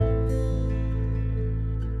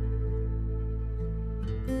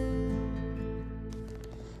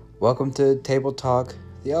Welcome to Table Talk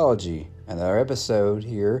Theology, another episode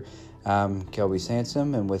here. I'm Kelby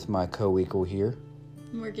Sansom, and with my co-equal here,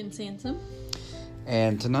 Morgan Sansom.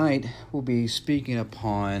 And tonight we'll be speaking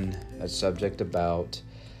upon a subject about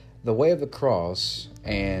the way of the cross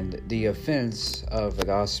and the offense of the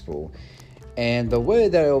gospel. And the way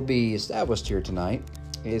that it will be established here tonight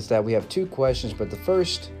is that we have two questions, but the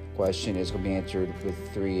first question is going to be answered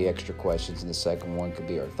with three extra questions, and the second one could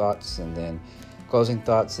be our thoughts, and then closing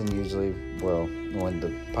thoughts, and usually, we'll end the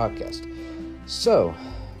podcast. So,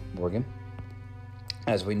 Morgan,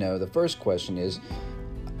 as we know, the first question is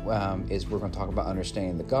we're going to talk about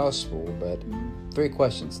understanding the gospel, but three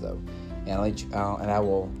questions though, and I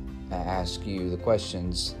will ask you the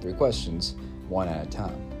three questions, one at a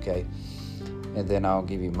time, okay? And then I'll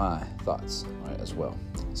give you my thoughts on it as well.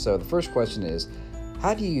 So the first question is,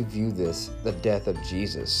 how do you view the death of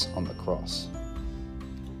Jesus on the cross?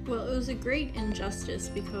 Well, it was a great injustice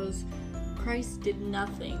because Christ did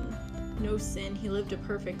nothing, no sin. He lived a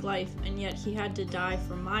perfect life, and yet he had to die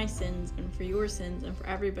for my sins and for your sins and for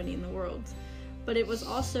everybody in the world. But it was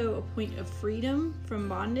also a point of freedom from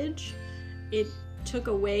bondage. It took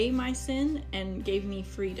away my sin and gave me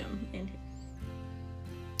freedom.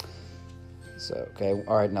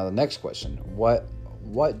 All right, now the next question.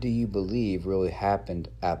 What do you believe really happened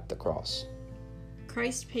at the cross?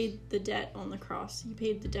 Christ paid the debt on the cross. He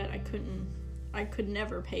paid the debt. I could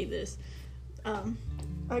never pay this.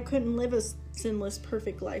 I couldn't live a sinless,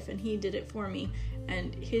 perfect life, and he did it for me.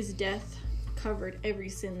 And his death covered every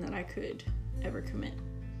sin that I could ever commit.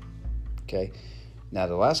 Okay. Now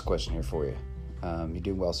the last question here for you. You're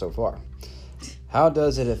doing well so far. How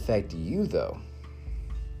does it affect you, though?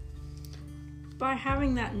 By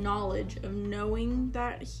having that knowledge of knowing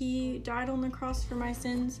that he died on the cross for my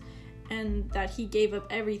sins, and that he gave up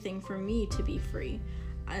everything for me to be free.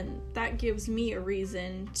 And that gives me a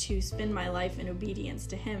reason to spend my life in obedience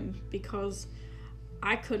to him, because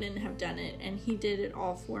I couldn't have done it and he did it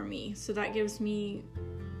all for me. So that gives me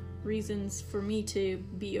reasons for me to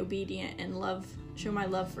be obedient and show my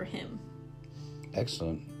love for him.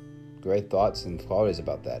 Excellent. Great thoughts and qualities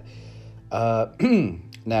about that.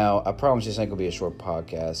 Now, I promise this ain't going to be a short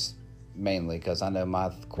podcast, mainly because I know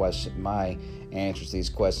my answers to these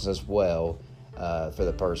questions as well, for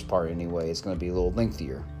the first part anyway, it's going to be a little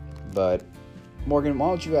lengthier. But Morgan, why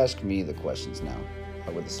don't you ask me the questions now?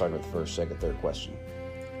 I would start with the first, second, third question.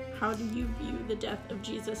 How do you view the death of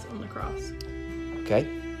Jesus on the cross? Okay,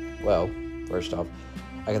 well, first off,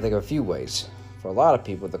 I can think of a few ways. For a lot of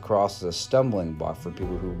people, the cross is a stumbling block for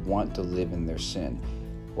people who want to live in their sin.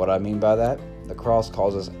 What I mean by that? The cross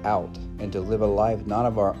calls us out and to live a life not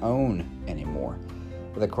of our own anymore.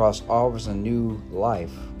 But the cross offers a new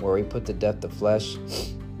life where we put to death the flesh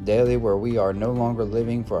daily, where we are no longer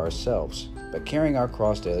living for ourselves, but carrying our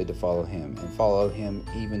cross daily to follow him and follow him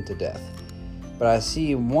even to death. But I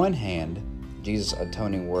see in one hand, Jesus'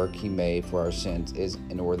 atoning work he made for our sins is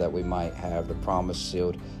in order that we might have the promise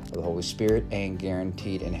sealed of the Holy Spirit and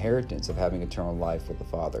guaranteed inheritance of having eternal life with the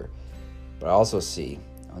Father. But I also see,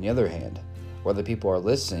 on the other hand, whether people are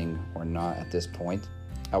listening or not at this point,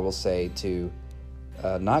 I will say to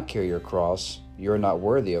not carry your cross, you're not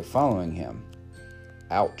worthy of following him.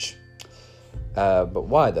 Ouch. But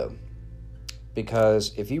why though?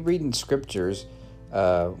 Because if you read in scriptures,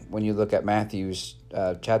 when you look at Matthew's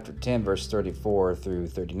chapter 10, verse 34 through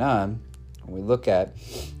 39, when we look at,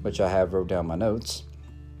 which I have wrote down my notes,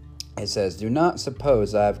 it says, "Do not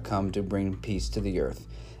suppose I have come to bring peace to the earth.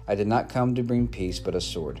 I did not come to bring peace, but a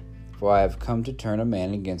sword. For I have come to turn a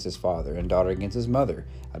man against his father, and daughter against his mother,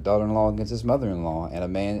 a daughter-in-law against his mother-in-law, and a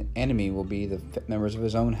man enemy will be the members of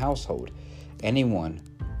his own household. Anyone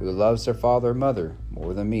who loves their father or mother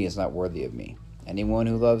more than me is not worthy of me. Anyone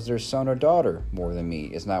who loves their son or daughter more than me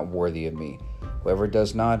is not worthy of me. Whoever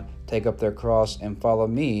does not take up their cross and follow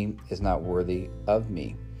me is not worthy of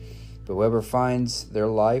me. But whoever finds their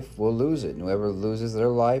life will lose it, and whoever loses their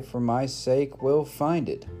life for my sake will find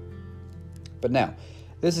it." But now,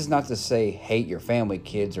 this is not to say hate your family,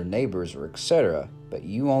 kids, or neighbors, or etc., but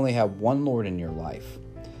you only have one Lord in your life.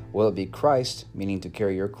 Will it be Christ, meaning to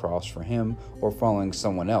carry your cross for him, or following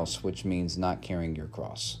someone else, which means not carrying your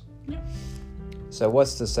cross? Yeah. So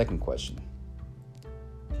what's the second question?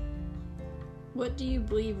 What do you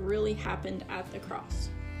believe really happened at the cross?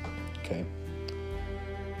 Okay.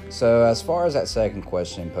 So as far as that second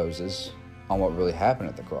question poses on what really happened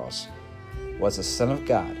at the cross, was the Son of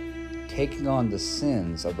God taking on the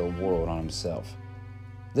sins of the world on himself.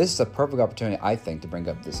 This is a perfect opportunity, I think, to bring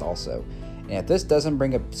up this also. And if this doesn't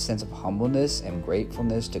bring a sense of humbleness and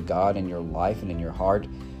gratefulness to God in your life and in your heart,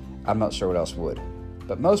 I'm not sure what else would.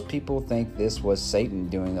 But most people think this was Satan's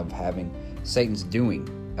doing of having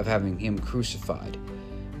him crucified.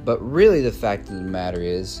 But really the fact of the matter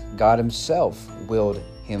is, God himself willed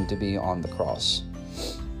him to be on the cross.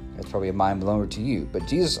 That's probably a mind blower to you. But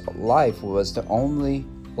Jesus' life was the only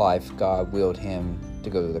life God willed him to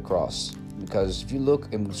go to the cross. Because if you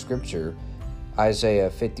look in Scripture, Isaiah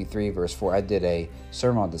 53 verse 4, I did a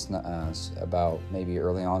sermon on this about maybe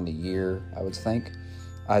early on in the year, I would think.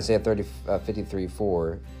 Isaiah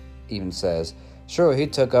 53:4 even says, "Surely he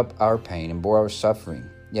took up our pain and bore our suffering,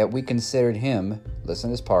 yet we considered him," listen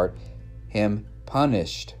to this part, "him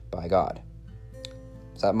punished by God."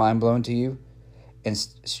 Is that mind-blowing to you? "And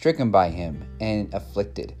stricken by him and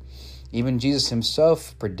afflicted." Even Jesus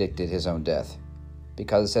himself predicted his own death.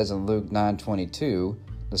 Because it says in Luke 9:22,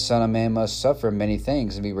 "The Son of Man must suffer many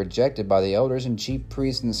things and be rejected by the elders and chief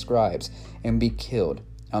priests and scribes, and be killed.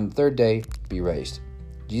 On the third day be raised."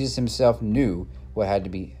 Jesus himself knew what had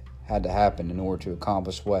to happen in order to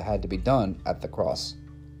accomplish what had to be done at the cross.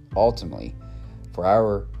 Ultimately, for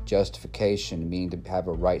our justification, meaning to have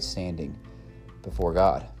a right standing before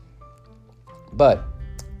God. But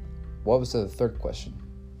what was the third question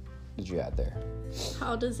that you had there?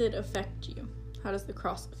 How does it affect you? How does the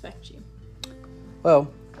cross affect you? Well,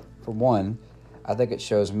 for one, I think it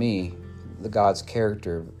shows me the God's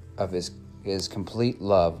character of his complete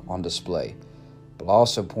love on display, but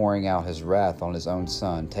also pouring out his wrath on his own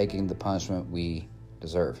Son, taking the punishment we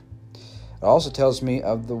deserve. It also tells me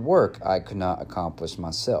of the work I could not accomplish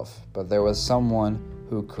myself, but there was someone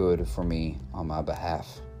who could for me on my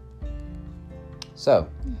behalf. So,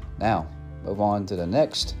 now, move on to the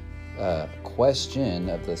next question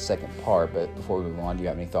of the second part. But before we move on, do you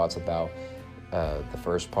have any thoughts about the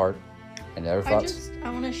first part? Any other thoughts? I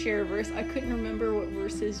want to share a verse. I couldn't remember what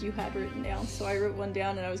verses you had written down, so I wrote one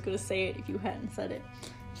down and I was going to say it if you hadn't said it.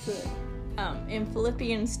 So, in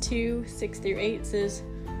Philippians 2:6-8 says,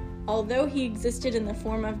 "Although he existed in the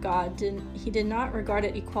form of God, he did not regard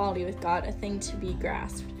it equality with God a thing to be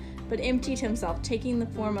grasped, but emptied himself, taking the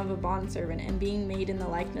form of a bondservant and being made in the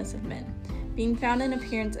likeness of men. Being found in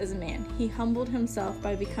appearance as a man, he humbled himself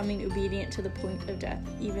by becoming obedient to the point of death,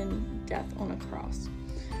 even death on a cross."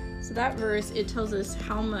 So that verse, it tells us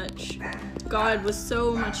how much God was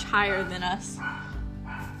so much higher than us.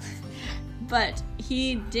 But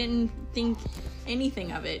he didn't think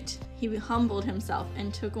anything of it. He humbled himself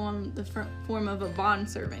and took on the form of a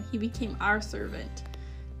bondservant. He became our servant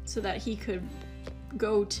so that he could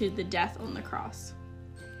go to the death on the cross.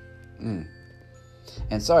 And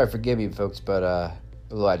sorry, forgive me, folks, but a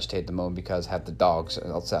little agitated at the moment because I have the dogs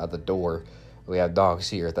outside the door. We have dogs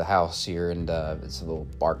here at the house here, and it's a little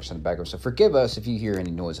barks in the background. So forgive us if you hear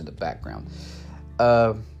any noise in the background.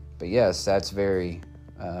 But yes, that's very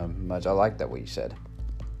much. I like that what you said.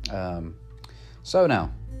 So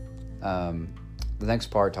now, the next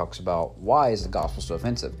part talks about why is the gospel so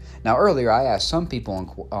offensive. Now, earlier I asked some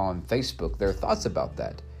people on Facebook their thoughts about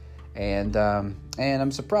that, and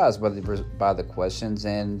I'm surprised by the questions,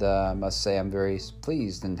 and I must say I'm very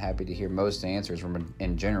pleased and happy to hear most answers from,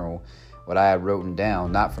 in general, what I had written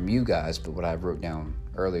down, not from you guys, but what I wrote down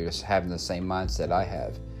earlier, just having the same mindset I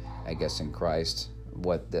have, I guess, in Christ,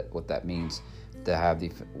 what that means to have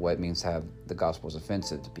what it means to have the gospel is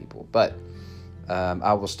offensive to people. But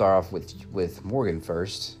I will start off with Morgan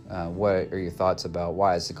first. What are your thoughts about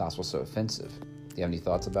why is the gospel so offensive? Do you have any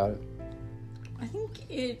thoughts about it? I think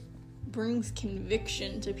it brings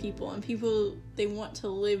conviction to people, and people, they want to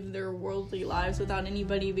live their worldly lives without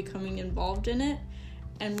anybody becoming involved in it.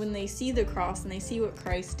 And when they see the cross and they see what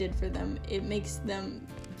Christ did for them, it makes them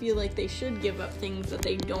feel like they should give up things that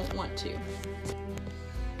they don't want to.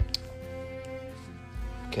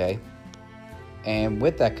 Okay. And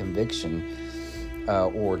with that conviction,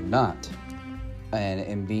 or not, and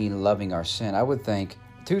in being loving our sin, I would think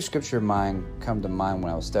two scripture of mine come to mind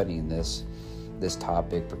when I was studying this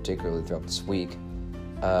topic, particularly throughout this week.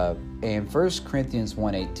 And 1 Corinthians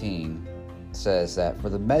 1:18 says that for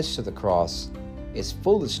the message of the cross is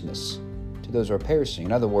foolishness to those who are perishing.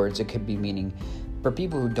 In other words, it could be meaning for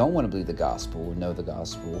people who don't want to believe the gospel, know the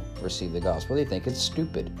gospel, receive the gospel, they think it's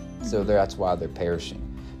stupid. So that's why they're perishing.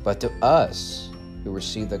 But to us who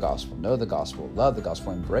receive the gospel, know the gospel, love the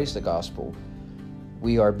gospel, embrace the gospel,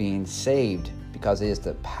 we are being saved because it is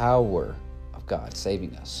the power of God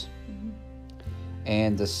saving us.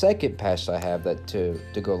 And the second passage I have that to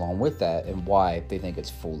go along with that and why they think it's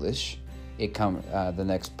foolish, the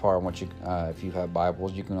next part I want you, if you have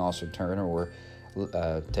Bibles, you can also turn or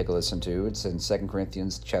take a listen to. It's in 2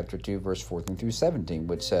 Corinthians chapter 2, verse 14 through 17,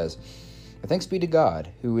 which says, "Thanks be to God,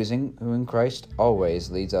 who in Christ always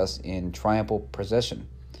leads us in triumphal procession,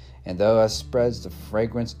 and thus spreads the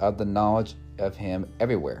fragrance of the knowledge of him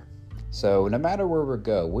everywhere. So no matter where we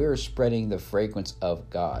go, we're spreading the fragrance of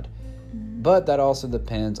God. But that also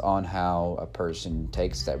depends on how a person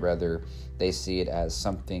takes that, whether they see it as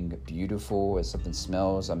something beautiful, as something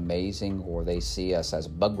smells amazing, or they see us as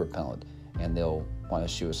bug repellent and they'll want to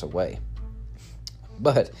shoo us away.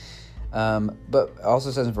 But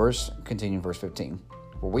also says in verse 15,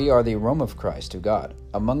 for we are the aroma of Christ to God,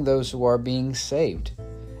 among those who are being saved,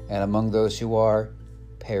 and among those who are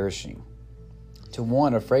perishing. To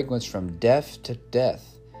one, a fragrance from death to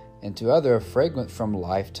death, and to other, a fragrance from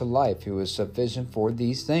life to life, who is sufficient for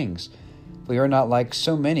these things. We are not like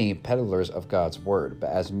so many peddlers of God's word, but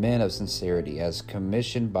as men of sincerity, as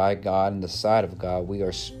commissioned by God in the sight of God,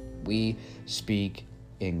 we speak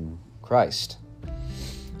in Christ.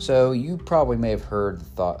 So you probably may have heard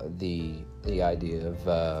the idea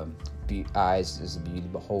of eyes as the beauty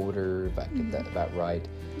the if I get that about right.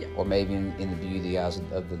 Yeah. Or maybe in the beauty of the eyes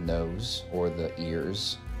of the nose or the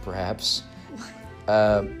ears, perhaps.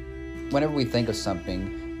 Whenever we think of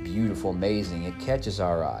something beautiful, amazing, it catches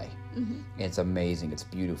our eye. It's amazing, it's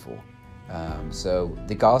beautiful. So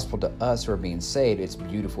the gospel to us who are being saved, it's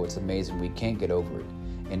beautiful, it's amazing. We can't get over it,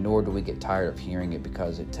 and nor do we get tired of hearing it,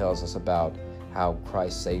 because it tells us about how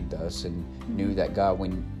Christ saved us and knew that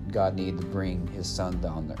when God needed to bring his son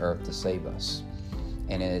down the earth to save us.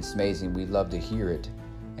 And it's amazing, we love to hear it,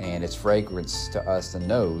 and its fragrance to us, the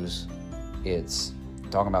nose, it's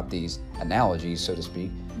talking about these analogies, so to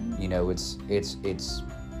speak. You know, it's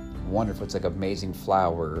wonderful. It's like an amazing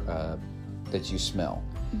flower that you smell.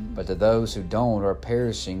 But to those who don't or are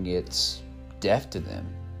perishing, it's death to them.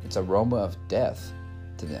 It's aroma of death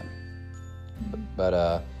to them.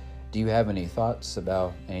 But do you have any thoughts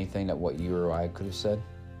about anything that what you or I could have said?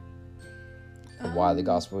 Or why the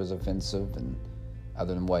gospel is offensive? And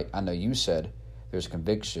other than what I know you said, there's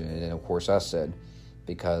conviction. And of course I said,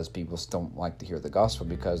 because people don't like to hear the gospel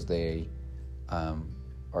because they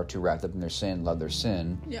are too wrapped up in their sin, love their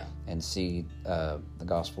sin, and see the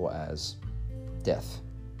gospel as death.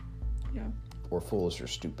 Yeah. Or foolish or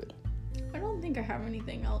stupid. I don't think I have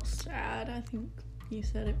anything else to add. I think you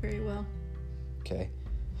said it very well. Okay.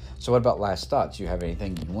 So what about last thoughts? Do you have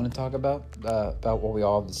anything you want to talk about what we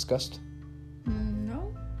all discussed?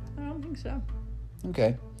 No, I don't think so.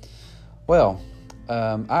 Okay. Well,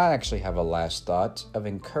 I actually have a last thought of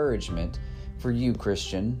encouragement for you,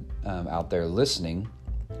 Christian, out there listening,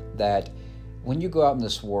 that when you go out in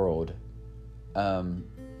this world,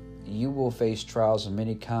 you will face trials of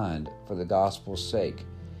many kind for the gospel's sake,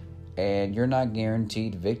 and you're not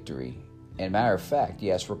guaranteed victory. And matter of fact,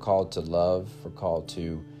 yes, we're called to love, we're called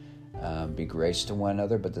to be gracious to one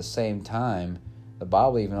another, but at the same time, the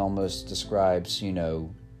Bible even almost describes,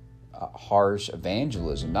 harsh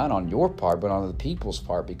evangelism, not on your part, but on the people's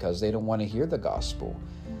part, because they don't want to hear the gospel.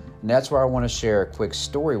 And that's where I want to share a quick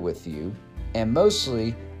story with you. And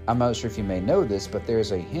mostly, I'm not sure if you may know this, but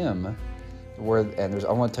there's a hymn I want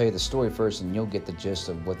to tell you the story first, and you'll get the gist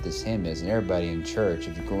of what this hymn is. And everybody in church,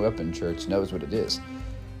 if you grew up in church, knows what it is.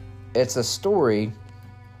 It's a story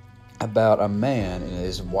about a man and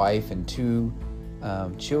his wife and two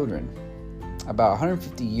children. About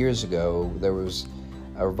 150 years ago, there was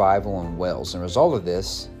a revival in Wales. And as a result of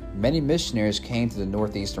this, many missionaries came to the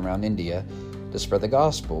northeast around India to spread the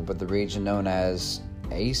gospel, but the region known as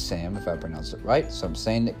Assam, if I pronounce it right, so I'm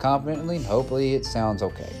saying it confidently, and hopefully it sounds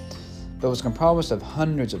okay, but was composed of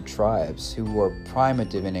hundreds of tribes who were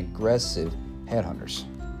primitive and aggressive headhunters.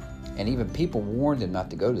 And even people warned them not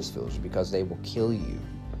to go to this village because they will kill you.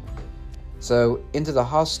 So into the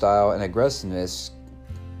hostile and aggressiveness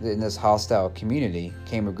in this hostile community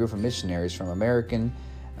came a group of missionaries from American,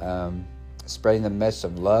 spreading the message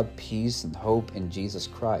of love, peace, and hope in Jesus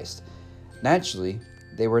Christ. Naturally,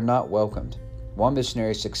 they were not welcomed. One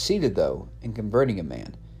missionary succeeded, though, in converting a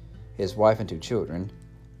man, his wife and two children.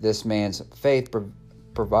 This man's faith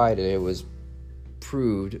provided it was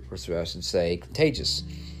proved, or so I should say, contagious,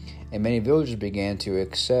 and many villagers began to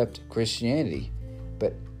accept Christianity.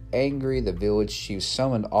 But angry, the village chief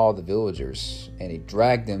summoned all the villagers, and he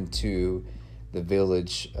dragged them to the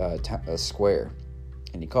village square.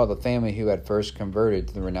 And he called the family who had first converted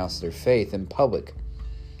to renounce their faith in public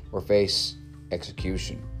or face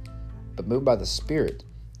execution. But moved by the Spirit,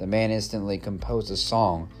 the man instantly composed a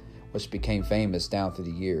song which became famous down through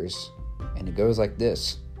the years. And it goes like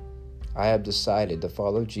this: I have decided to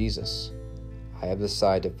follow Jesus. I have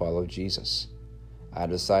decided to follow Jesus. I have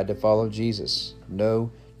decided to follow Jesus.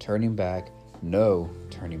 No turning back, no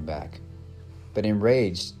turning back. But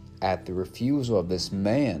enraged at the refusal of this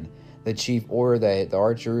man, the chief ordered that the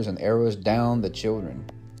archers and arrows down the children.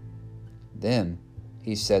 Then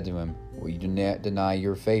He said to him, "Will you deny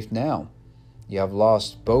your faith now? You have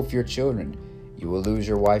lost both your children. You will lose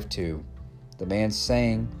your wife too." The man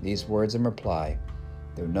saying these words in reply,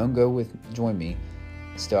 "Though none join me,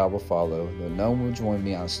 still I will follow. Though none will join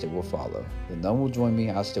me, I still will follow. Though none will join me,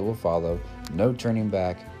 I still will follow. No turning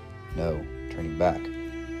back, no turning back."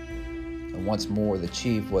 And once more the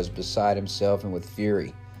chief was beside himself and with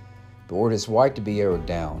fury, but ordered his wife to be arrowed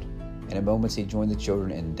down. In a moment he joined the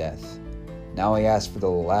children in death. Now he asked for the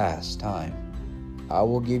last time, "I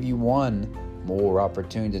will give you one more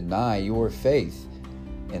opportunity to deny your faith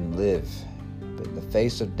and live." But in the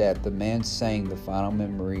face of death, the man sang the final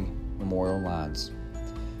memorial lines.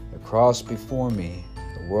 "The cross before me,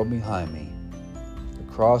 the world behind me.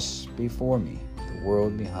 The cross before me, the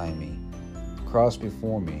world behind me. The cross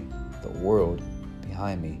before me, the world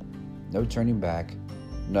behind me. No turning back,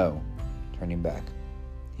 no turning back."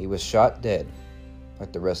 He was shot dead,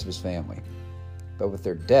 like the rest of his family. But with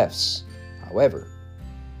their deaths, however,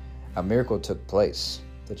 a miracle took place.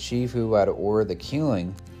 The chief who had ordered the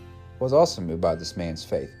killing was also moved by this man's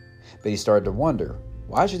faith. But he started to wonder,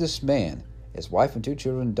 why should this man, his wife and 2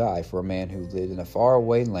 children, die for a man who lived in a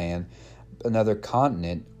faraway land, another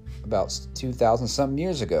continent, about 2,000-something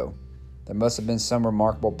years ago? There must have been some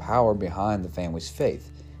remarkable power behind the family's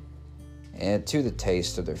faith, and to the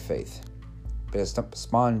taste of their faith. But a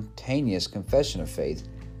spontaneous confession of faith,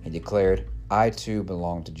 he declared, "I too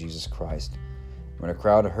belong to Jesus Christ." When a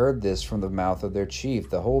crowd heard this from the mouth of their chief,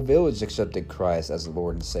 the whole village accepted Christ as the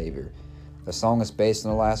Lord and Savior. The song is based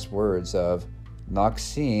on the last words of Nanak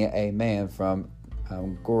Singh, a man from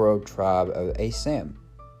Guru tribe of Assam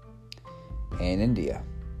in India.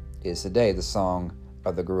 It is today the song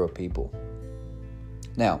of the Guru people.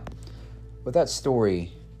 Now, with that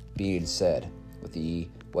story being said, with the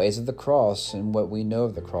ways of the cross and what we know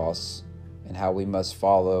of the cross and how we must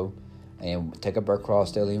follow and take up our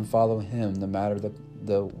cross daily and follow Him no matter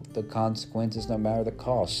the consequences, no matter the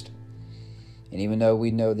cost. And even though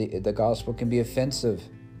we know the gospel can be offensive,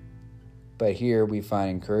 but here we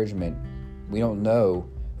find encouragement. We don't know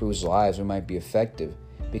whose lives we might be effective,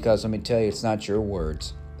 because let me tell you, it's not your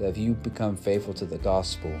words. That if you become faithful to the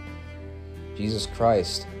gospel, Jesus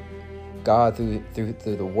Christ, God through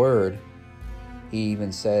the Word, He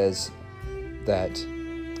even says that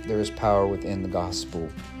there is power within the gospel.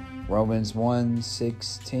 Romans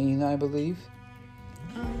 1:16, I believe.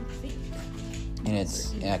 And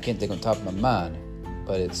I can't think on top of my mind,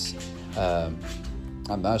 but it's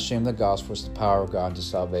I'm not ashamed of the gospel. It's the power of God unto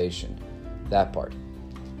salvation. That part.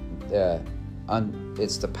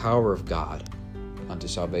 It's the power of God unto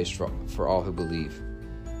salvation for all who believe.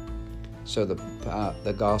 So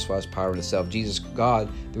the gospel has power in itself. Jesus, God,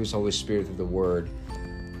 through His Holy Spirit, through the Word,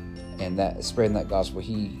 and that spreading that gospel,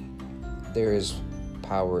 there is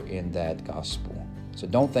power in that gospel. So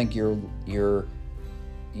don't think your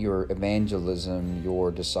evangelism,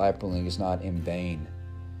 your discipling is not in vain,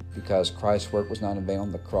 because Christ's work was not in vain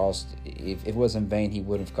on the cross. If it was in vain, He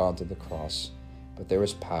wouldn't have gone to the cross. But there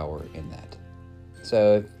is power in that.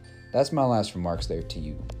 So that's my last remarks there to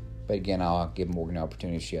you. But again, I'll give Morgan an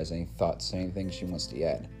opportunity if she has any thoughts, anything she wants to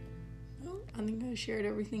add. I think I shared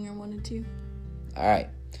everything I wanted to. All right.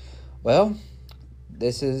 Well,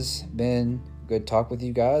 this has been good talk with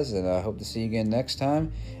you guys, and I hope to see you again next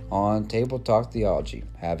time on Table Talk Theology.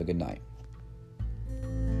 Have a good night.